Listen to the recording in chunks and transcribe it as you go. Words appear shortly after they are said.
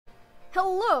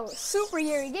Hello,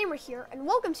 SuperGarryGamer here, and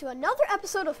welcome to another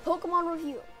episode of Pokemon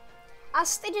Review. As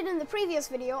stated in the previous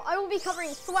video, I will be covering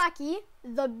Thwackey,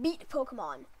 the beat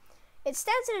Pokemon. It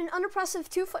stands at an unimpressive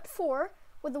 2'4"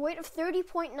 with a weight of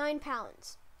 30.9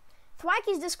 pounds.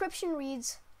 Thwackey's description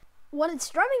reads, "When it's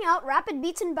drumming out rapid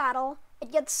beats in battle,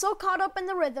 it gets so caught up in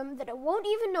the rhythm that it won't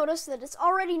even notice that it's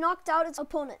already knocked out its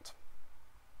opponent."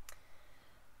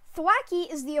 Thwackey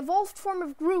is the evolved form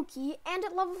of Grookey, and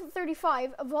at level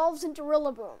 35 evolves into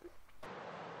Rillaboom.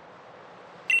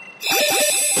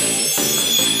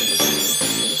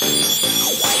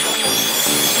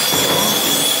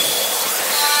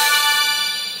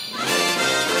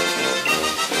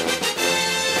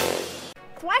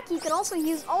 Thwackey can also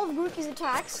use all of Grookey's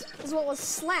attacks, as well as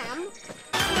Slam,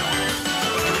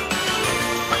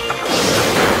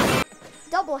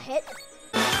 Double Hit,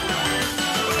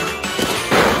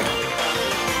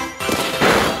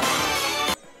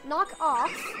 Knock Off,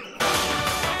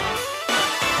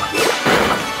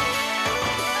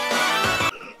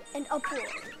 and Uproar.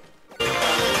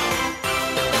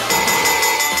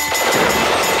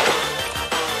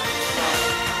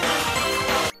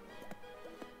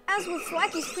 As with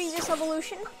Thwackey's previous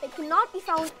evolution, it cannot be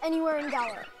found anywhere in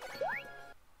Galar.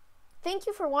 Thank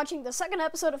you for watching the second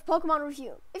episode of Pokemon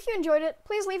Review. If you enjoyed it,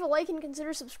 please leave a like and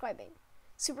consider subscribing.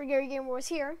 SuperGarryGamer was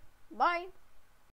here. Bye!